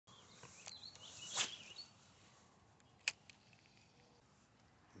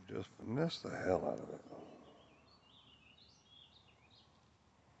Just finesse the hell out of it.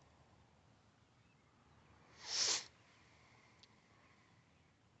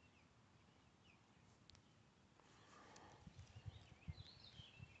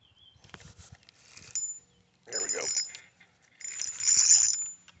 There we go.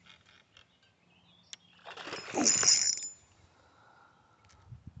 Ooh.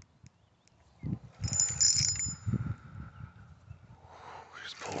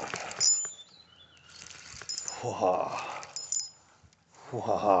 She's pulling. Wah.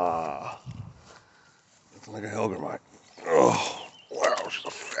 Wah. Looking like a Helgermite. Oh, wow, she's a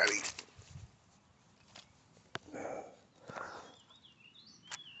fatty.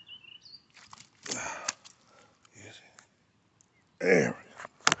 There.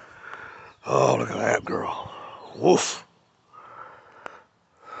 Oh, look at that girl. Woof.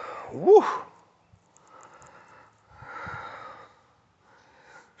 Woof.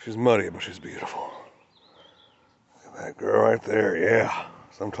 She's muddy, but she's beautiful. Look at that girl right there. Yeah,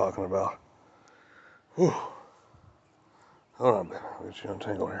 that's what I'm talking about. Whew. Hold on, Ben. I'll get you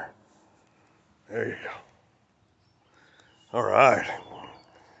untangled here. There you go. All right.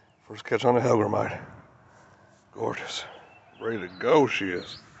 First catch on the Helgermite. Gorgeous. Ready to go, she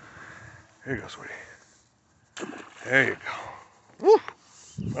is. Here you go, sweetie. There you go. Woo!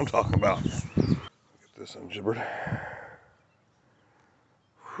 That's what I'm talking about. Get this ungibbered.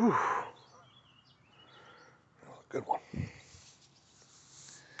 Whew. That was a good one.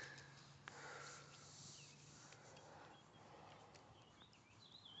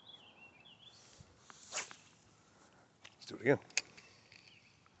 Let's do it again.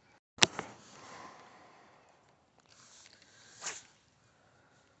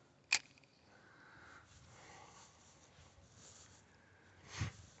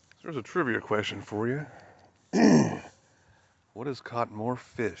 There's a trivia question for you. What has caught more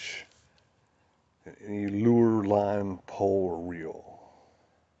fish than any lure, line, pole, or reel?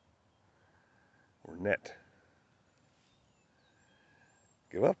 Or net?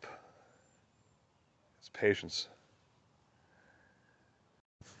 Give up? It's patience.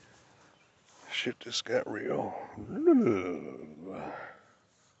 Shit just got real.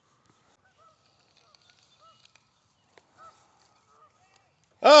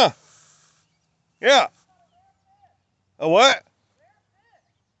 Ah! Yeah! A what?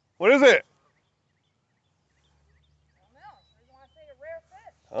 What is it?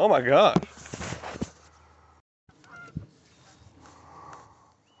 Oh my gosh.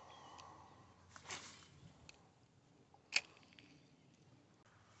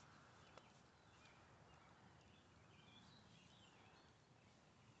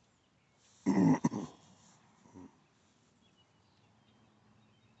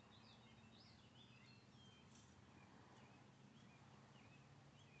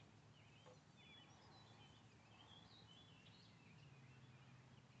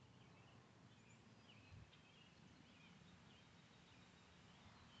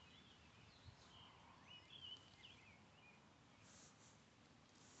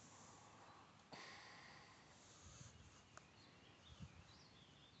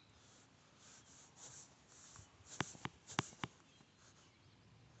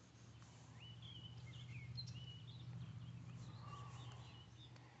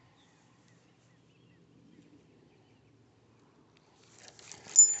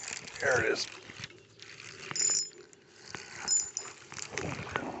 There it is.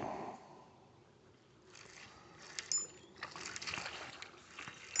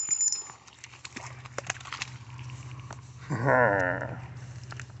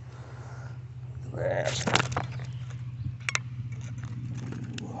 That.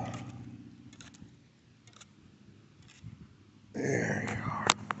 There you are.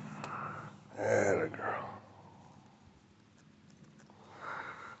 Atta girl.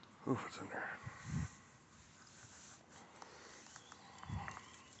 Oof, it's in there.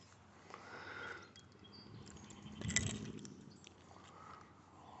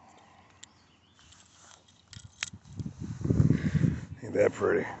 Ain't that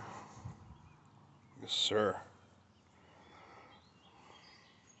pretty? Yes, sir.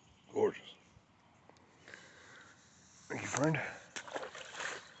 Gorgeous. Thank you, friend.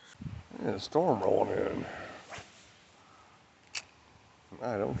 Yeah, storm rolling in.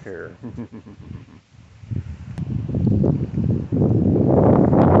 I don't care.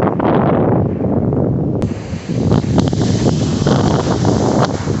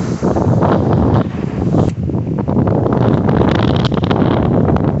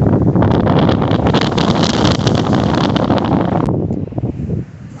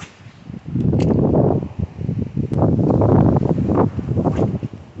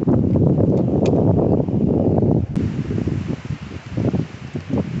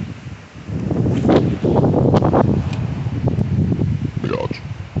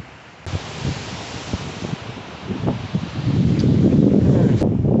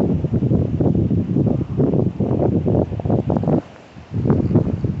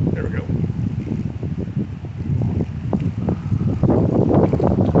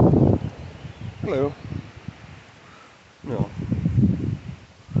 Hello. No.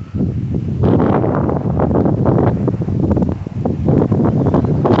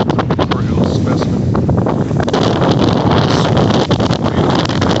 Real specimen.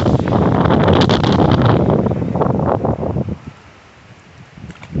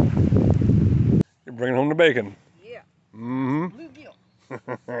 You're bringing home the bacon. Yeah. Mm-hmm. Bluegill.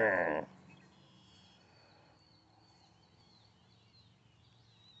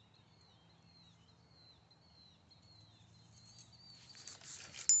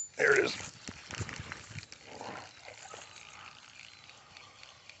 There it is.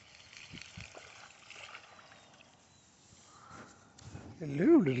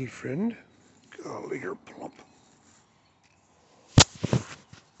 Hello, little friend. Golly, you're plump.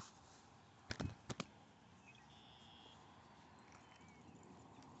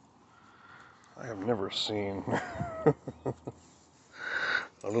 I have never seen a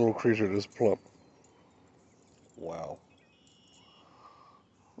little creature this plump. Wow.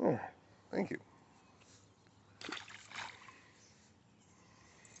 Oh, thank you.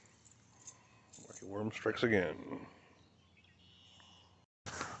 Lucky worm strikes again.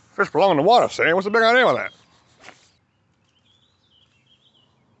 Fish belong in the water, Sam. What's the big idea with that?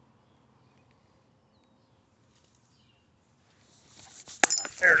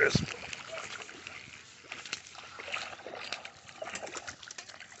 There it is.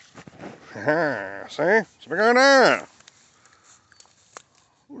 See? What's the big idea?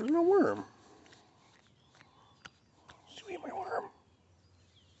 Where's my worm? Sweet, my worm.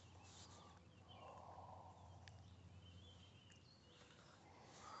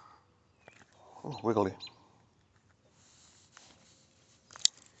 Oh, wiggly.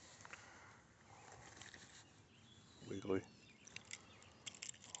 Wiggly.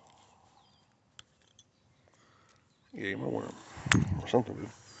 Yeah, my worm. Or something, dude.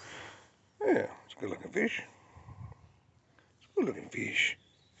 Yeah, it's a good looking fish. It's a good looking fish.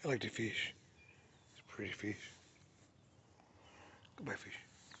 I like the fish. It's a pretty fish. Goodbye, fish.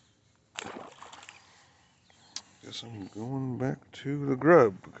 Guess I'm going back to the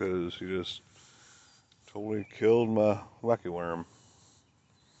grub because he just totally killed my wacky worm.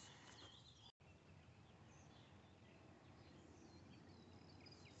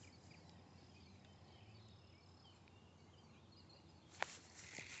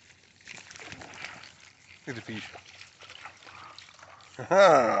 Look at the fish.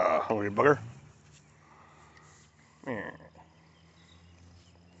 Ha! Oh, you bugger. Yeah.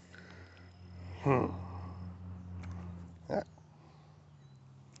 Yeah.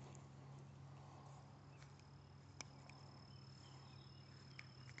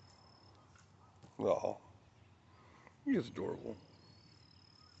 Oh, he is adorable.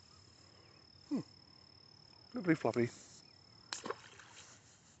 Flippy floppy.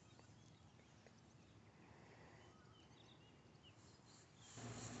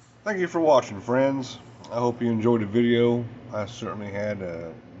 Thank you for watching, friends. I hope you enjoyed the video. I certainly had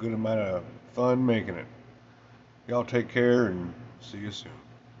a good amount of fun making it. Y'all take care and see you soon.